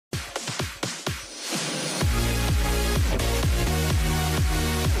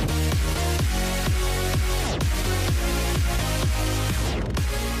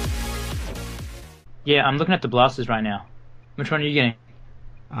Yeah, I'm looking at the blasters right now. Which one are you getting?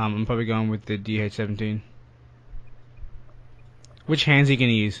 I'm probably going with the DH-17. Which hands are you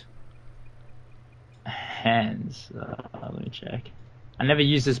gonna use? Hands. Let me check. I never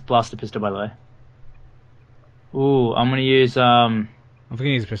used this blaster pistol, by the way. Ooh, I'm gonna use I'm gonna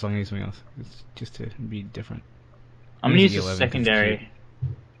use a pistol. I'm gonna use something else. It's just to be different. I'm gonna use the E11 'cause it's secondary. cute.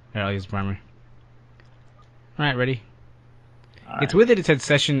 Here, I'll use primary. Alright, ready. Alright. It's weird that it said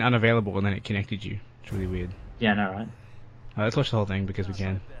session unavailable and then it connected you. It's really weird. Yeah, no, right? Let's watch the whole thing because we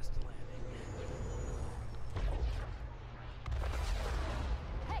can.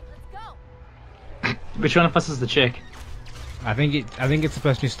 Which one of us is the chick? I think it's the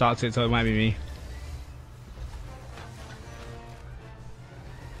person who starts it, so it might be me.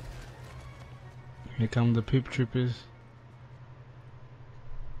 Here come the poop troopers.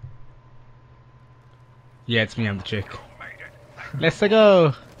 Yeah, it's me, I'm the chick. Let's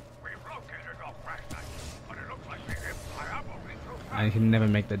go! I can never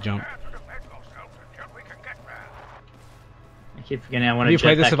make that jump. I keep forgetting I want Have to you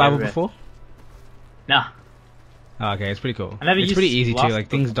played the jetpack survival everywhere. before? Nah. Oh, okay, it's pretty cool. I never It's used pretty easy too, blast like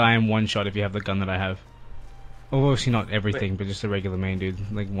things die in one shot if you have the gun that I have. Obviously not everything, but just a regular main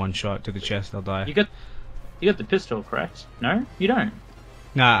dude. Like one shot to the chest, they'll die. You got the pistol, correct? No? You don't.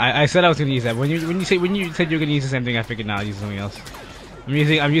 Nah, I said I was gonna use that. When you said you were gonna use the same thing, I figured nah, I'll use something else. I'm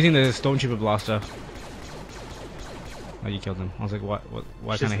using the stormtrooper blaster. Oh, you killed him. I was like, why can't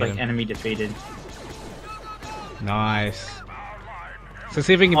I Just hit like him? enemy defeated. Nice. So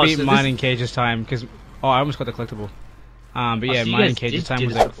see if we can beat mine in Cage's time, because I almost got the collectible. But yeah, so you mine in guys Cage's did time do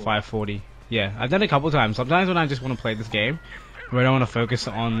was this like before. 540. Yeah, I've done it a couple times. Sometimes when I just want to play this game, where I don't want to focus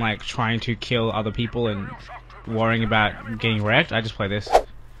on like trying to kill other people and worrying about getting wrecked, I just play this.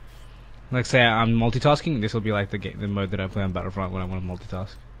 Like say I'm multitasking, this will be like the mode that I play on Battlefront when I want to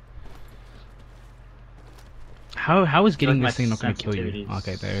multitask. How is getting Like this thing not going to kill you? sensitivity's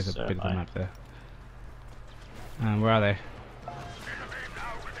Okay, there is a so bit of a high. map there. Where are they?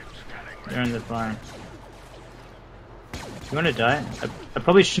 They're in the fire. You wanna die? I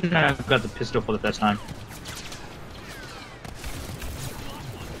probably shouldn't have got the pistol for the first time.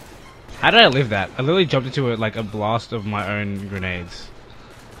 How did I live that? I literally jumped into like a blast of my own grenades.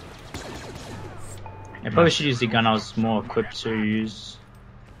 I probably should use the gun I was more equipped to use.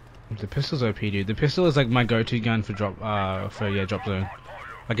 The pistol's OP, dude. The pistol is like my go-to gun for drop zone.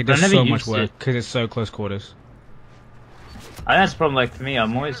 Like it But I does never so much used work it. because it's so close quarters. I think that's the problem. Like for me,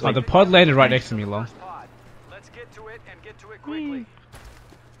 I'm always Oh, like the pod landed right next to me, lol. Let's get to it and get to it quickly.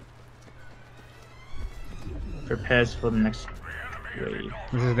 prepares for the next wave.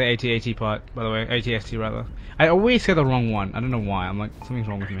 This is the AT-AT part, by the way. AT-ST rather. I always say the wrong one. I don't know why. I'm like, something's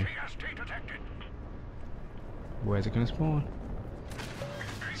wrong with me. Where's it gonna spawn?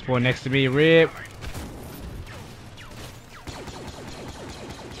 Spawn next to me, rip!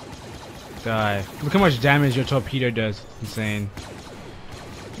 Die. Look how much damage your torpedo does. Insane.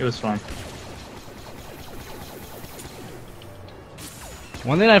 It was fun.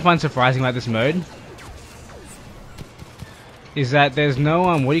 One thing I find surprising about this mode is that there's no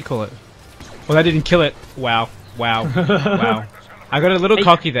what do you call it? Well, I didn't kill it. Wow, wow, wow. I got a little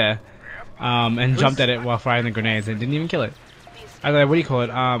cocky there, and jumped at it while firing the grenades and didn't even kill it. I what do you call it?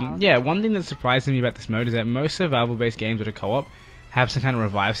 Yeah, one thing that surprised me about this mode is that most survival-based games that are co-op have some kind of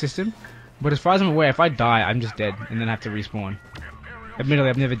revive system. But as far as I'm aware, if I die, I'm just dead and then I have to respawn. Admittedly,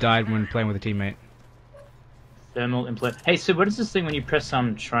 I've never died when playing with a teammate. Thermal implant. Hey, so what is this thing when you press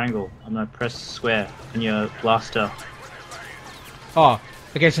triangle? I'm gonna press square on your blaster. Oh,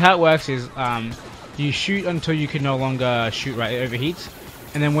 okay, so how it works is you shoot until you can no longer shoot, right? It overheats.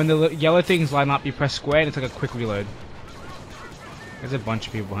 And then when the yellow things line up, you press square and it's like a quick reload. There's a bunch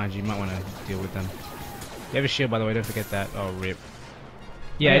of people behind you. You might want to deal with them. You have a shield, by the way, don't forget that. Oh, rip.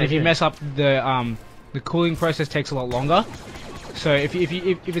 Yeah, and if you mess up, the cooling process takes a lot longer. So if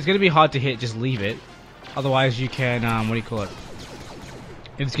it's going to be hard to hit, just leave it. Otherwise, you can, what do you call it?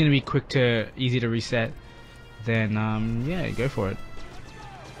 If it's going to be quick to, easy to reset, then, yeah, go for it.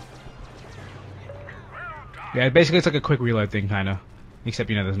 Yeah, basically it's like a quick reload thing, kind of. Except,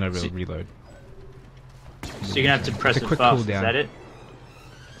 you know, there's no real reload. So you're gonna have to press It's a it quick fast, cooldown. is that it?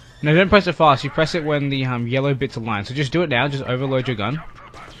 No, don't press it fast. You press it when the yellow bits align. So just do it now. Just overload your gun.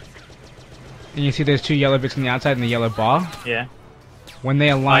 And you see there's two yellow bits on the outside and the yellow bar. Yeah. When they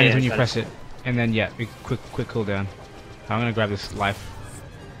align Oh, yeah, is when you got press it. And then, yeah, quick cooldown. I'm gonna grab this life.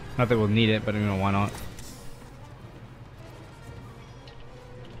 Not that we'll need it, but you know, why not?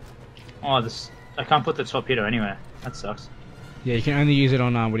 Oh, I can't put the torpedo anywhere. That sucks. Yeah, you can only use it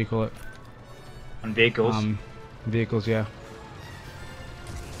on, what do you call it? On vehicles. Vehicles, yeah.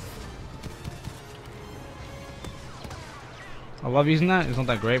 love using that. It's not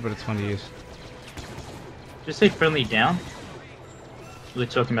that great, but it's fun to use. Just say friendly down. They're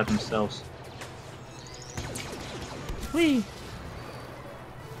talking about themselves. Whee!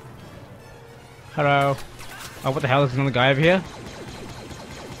 Hello. Oh, what the hell? Is another guy over here?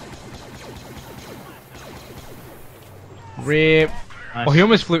 Rip. Nice. Oh, he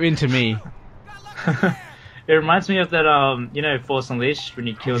almost flew into me. It reminds me of that, you know, Force Unleashed when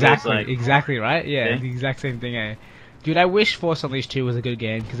you kill Exactly, those, like... exactly, right? Yeah, thing. the exact same thing, eh? Dude, I wish Force Unleashed 2 was a good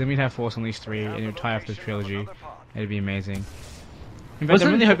game, because then we'd have Force Unleashed 3 and it would tie off this trilogy. It'd be amazing. In fact,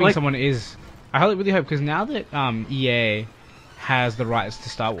 I'm really hoping someone is... I really hope, because now that EA has the rights to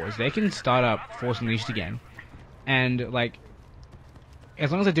Star Wars, they can start up Force Unleashed again. And, like,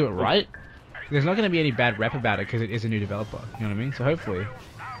 as long as they do it right, there's not going to be any bad rep about it, because it is a new developer. You know what I mean? So hopefully,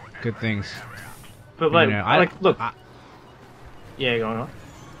 good things. But, like, You know, look... yeah, go on.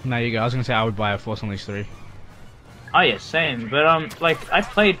 No, you go. I was going to say I would buy a Force Unleashed 3. Oh yeah, same. But like I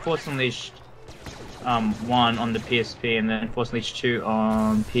played Force Unleashed 1 on the PSP and then Force Unleashed 2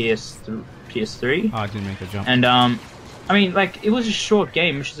 on PS3. Oh, I didn't make the jump. And I mean, like it was a short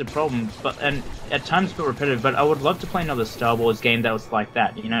game, which is a problem. But and at times feel repetitive. But I would love to play another Star Wars game that was like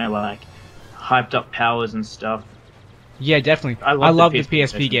that. You know, like hyped up powers and stuff. Yeah, definitely. I love the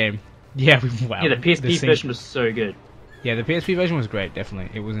PSP game. Yeah, wow. Yeah, the PSP version was so good. Yeah, the PSP version was great.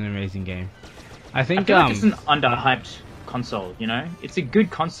 Definitely, it was an amazing game. I think I feel like it's an underhyped console, you know? It's a good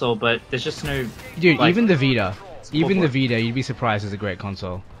console, but there's just no... Dude, like, even the Vita, you'd be surprised it's a great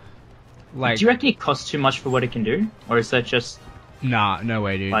console. Like, do you reckon it costs too much for what it can do? Or is that just... Nah, no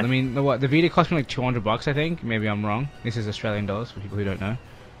way, dude. Like, I mean, the Vita cost me like $200, I think. Maybe I'm wrong. This is Australian dollars for people who don't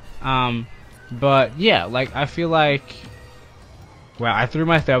know. But yeah, like, I feel like... Wow, I threw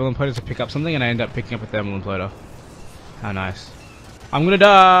my thermal imploder to pick up something and I ended up picking up a thermal imploder. How nice. I'm gonna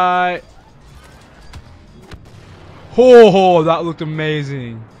die! Oh, that looked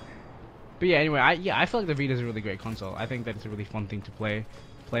amazing. But yeah, anyway, I feel like the Vita is a really great console. I think that it's a really fun thing to play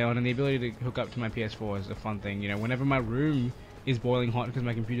on, and the ability to hook up to my PS4 is a fun thing. You know, whenever my room is boiling hot because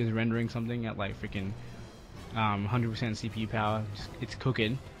my computer is rendering something at like freaking 100% CPU power, it's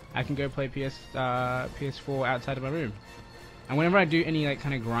cooking. I can go play PS4 outside of my room. And whenever I do any like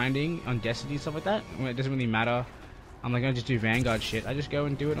kind of grinding on Destiny stuff like that, when it doesn't really matter, I'm like, I just do Vanguard shit. I just go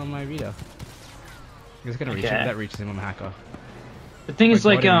and do it on my Vita. It's gonna reach him. That reaches him. I'm a hacker. The thing is,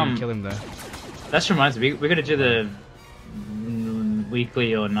 like, kill him though. That reminds me. We're gonna do the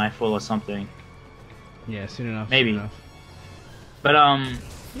weekly or nightfall or something. Yeah, soon enough. Maybe. Soon enough. But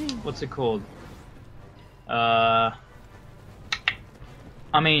what's it called? I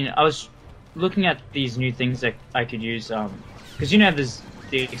mean, I was looking at these new things that I could use. Because you know, there's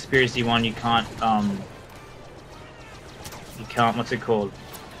the Xperia one. You can't. What's it called?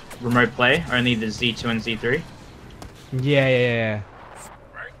 Remote play, only the Z2 and Z3. Yeah.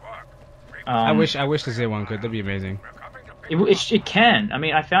 I wish the Z1 could. That'd be amazing. It can. I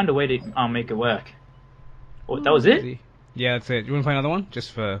mean, I found a way to make it work. Oh, that was it? Yeah, that's it. You want to play another one?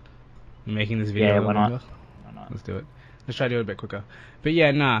 Just for making this video a little longer? Why not? Let's do it. Let's try to do it a bit quicker. But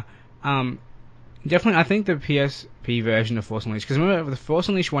yeah, nah. Definitely, I think the PSP version of Force Unleashed, because remember, the Force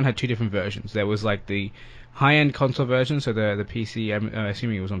Unleashed 1 had two different versions. There was like the high-end console version, so the PC, I'm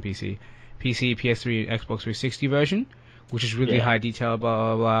assuming it was on PC, PS3, and Xbox 360 version, which is really high detail, blah,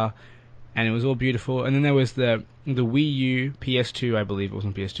 blah, blah, and it was all beautiful. And then there was the Wii U, PS2, I believe it was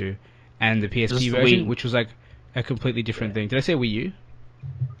on PS2, and the PSP version, which was like a completely different thing. Did I say Wii U?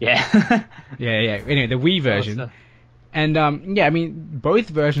 Yeah. yeah. Anyway, the Wii version. And, yeah, I mean, both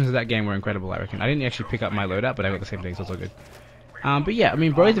versions of that game were incredible, I reckon. I didn't actually pick up my loadout, but I got the same thing, so it's all good. But yeah, I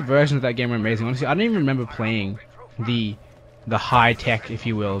mean, both versions of that game were amazing. Honestly, I don't even remember playing the high-tech, if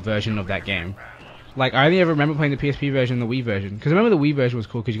you will, version of that game. Like, I only ever remember playing the PSP version and the Wii version. Because I remember the Wii version was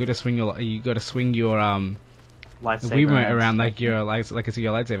cool, because you got to swing your lightsaber Wii remote around like your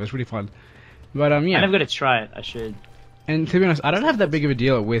lightsaber. It's really fun. But, yeah. I never got to try it. I should. And to be honest, I don't have that big of a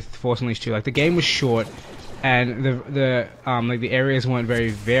deal with Force Unleashed 2. Like, the game was short, and the areas weren't very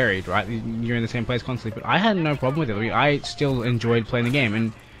varied, right? You're in the same place constantly, but I had no problem with it. I mean, I still enjoyed playing the game,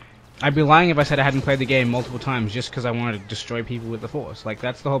 and I'd be lying if I said I hadn't played the game multiple times just because I wanted to destroy people with the Force. Like,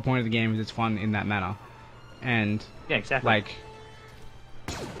 that's the whole point of the game, is it's fun in that manner. And yeah, exactly. Like,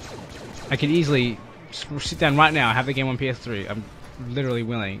 I could easily sit down right now, have the game on PS3. I'm literally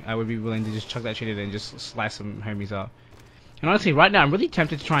willing. I would be willing to just chuck that shit in and just slice some homies up. And honestly, right now, I'm really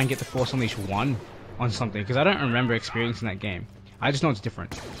tempted to try and get the Force Unleashed 1 on something, because I don't remember experiencing that game. I just know it's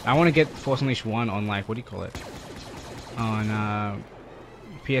different. I want to get Force Unleashed 1 on, like, what do you call it? On,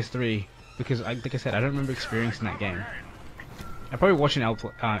 PS3, because, like I said, I don't remember experiencing that game. I probably watched an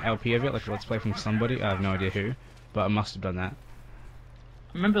LP of it, like a Let's Play from somebody, I have no idea who, but I must have done that.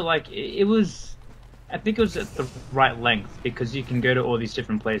 remember like it was. I think it was at the right length because you can go to all these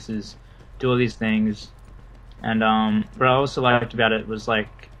different places, do all these things, and what I also liked about it was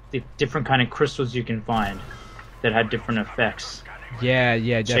like the different kind of crystals you can find that had different effects. Yeah,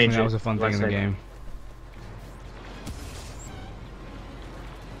 yeah, definitely. Change That it, was a fun thing in the like- game.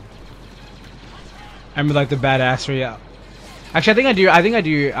 I remember like the badassery. Actually, I think I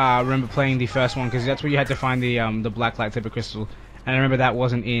do remember playing the first one because that's where you had to find the black lightsaber crystal, and I remember that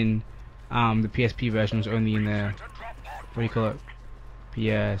wasn't in the PSP version. It was only in the what do you call it?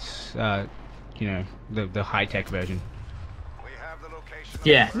 PS, you know, the high tech version. We have the location of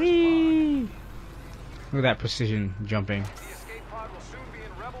Yeah. the first pod. Look at that precision jumping. The escape pod will soon be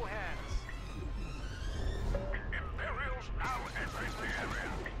in rebel hands. Imperials now entering the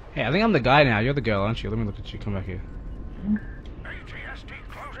area. Hey, I think I'm the guy now. You're the girl, aren't you? Let me look at you. Come back here. ATST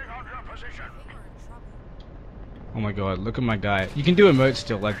closing on your position. Oh my god, look at my guy. You can do emotes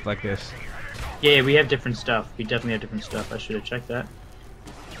still like this. Yeah, we have different stuff. We definitely have different stuff. I should have checked that.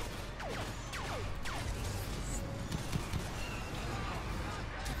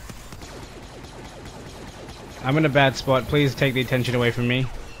 I'm in a bad spot. Please take the attention away from me.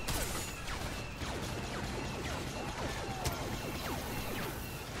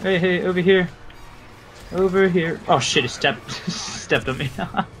 Hey, hey, over here. Over here. Oh shit, it stepped on me.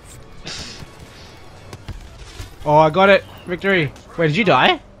 Oh, I got it. Victory. Wait, did you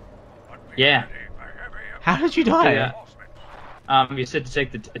die? Yeah. How did you die? Yeah. You said to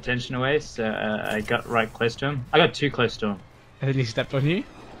take the attention away, so I got right close to him. I got too close to him. And then he stepped on you?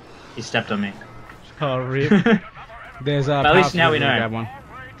 He stepped on me. Oh, rip. There's a. At least now we know. Grab one.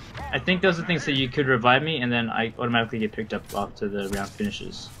 I think those are things that you could revive me, and then I automatically get picked up after the round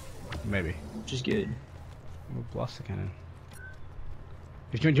finishes, Maybe. which is good. Oh, blaster cannon.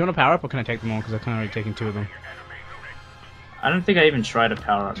 Do you want to power up, or can I take them all? Because I've kind of already taken two of them. I don't think I even tried to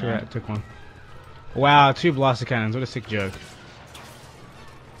power up. Yeah, Man. took one. Wow, 2 blaster cannons. What a sick joke.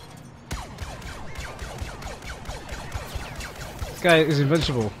 This guy is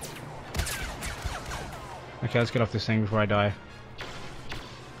invincible. Okay, let's get off this thing before I die.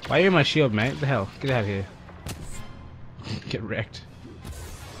 Why are you in my shield, mate? What the hell? Get out of here. Get wrecked.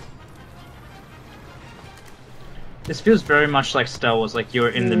 This feels very much like Star Wars, like you're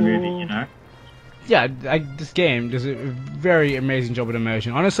in the movie, you know? Yeah, this game does a very amazing job of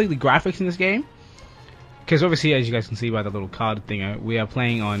immersion. Honestly, the graphics in this game, because obviously, as you guys can see by the little card thing, we are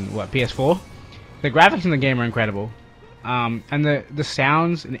playing on what, PS4. The graphics in the game are incredible, and the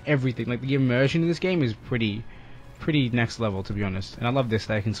sounds and everything, like the immersion in this game is pretty next level, to be honest. And I love this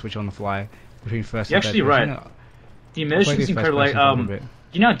that I can switch on the fly between first. You're and actually third right. person. The I'll play immersion's this first incredible. Like, person for a little bit.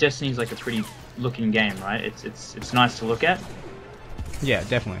 you know, Destiny's like a pretty looking game, right? It's nice to look at. Yeah,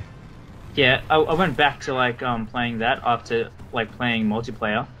 definitely. Yeah, I went back to like playing that after like playing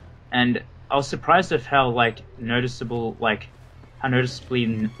multiplayer, and I was surprised of how like noticeably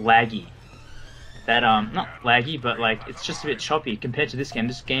laggy that not laggy, but like it's just a bit choppy compared to this game.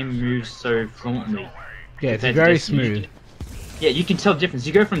 This game moves so fluently. Yeah, it's compared to very Destiny. smooth. Yeah, you can tell the difference.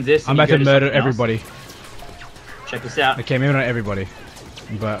 You go from this. I'm and about you to go murder something else. everybody. Check this out. Okay, maybe not everybody,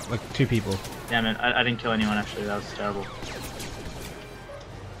 but like 2 people. Damn it, I didn't kill anyone actually. That was terrible.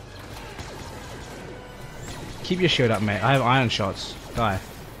 Keep your shield up, mate. I have iron shots. Die.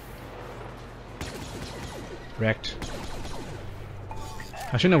 Wrecked.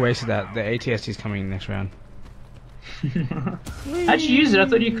 I shouldn't have wasted that. The ATST is coming next round. How'd you use it? I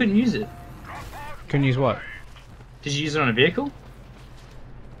thought you couldn't use it. Couldn't use what? Did you use it on a vehicle?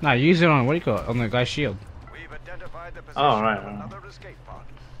 No, use it on, what do you call it? On the guy's shield. We've identified the position Oh, right, of right. another escape pod.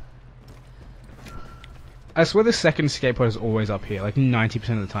 I swear the second escape pod is always up here, like 90%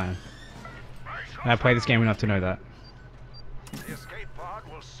 of the time. And I played this game enough to know that. The escape pod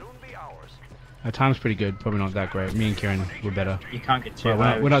will soon be ours. Our time's pretty good, probably not that great. Me and Kieran were better. You can't get too But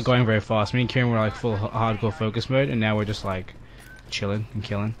high. we're not going very fast. Me and Kieran were like full hardcore focus mode, and now we're just like chilling and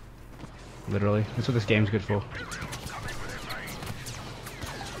killing. Literally. That's what this game's good for.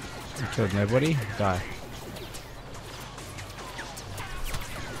 I killed nobody. Die.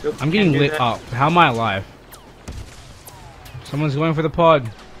 Nope, I'm getting can't do lit that. up. How am I alive? Someone's going for the pod.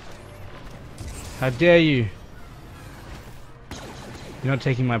 How dare you? You're not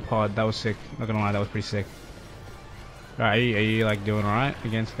taking my pod. That was sick. Not gonna lie, that was pretty sick. Alright, are you like doing alright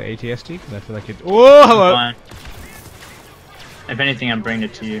against the ATST? Because I feel like it. Oh, hello! Fine. If anything, I'm bringing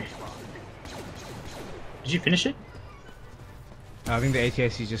it to you. Did you finish it? I think the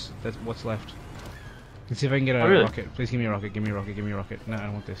ATST is just that's what's left. Let's see if I can get a Oh, really? rocket. Please give me a rocket. Give me a rocket. Give me a rocket. No, I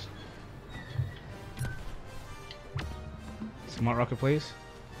don't want this. Smart rocket, please.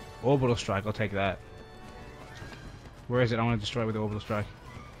 Orbital strike. I'll take that. Where is it? I want to destroy it with the orbital strike.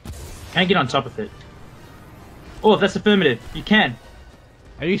 Can I get on top of it? Oh, that's affirmative. You can.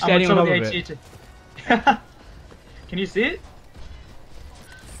 Are you standing on top of the it? HE2. Can you see it?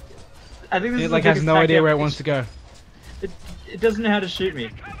 I think this It is like the has biggest no hack idea ever. where it wants to go. It doesn't know how to shoot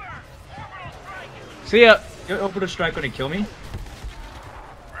me. See ya! Your orbital strike gonna kill me?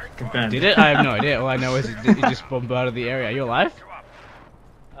 Confirmed. Did it? I have no idea. All I know is it just bombarded the area. Are you alive?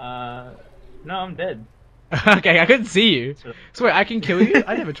 No, I'm dead. Okay, I couldn't see you. So wait, I can kill you?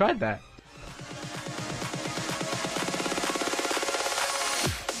 I never tried that.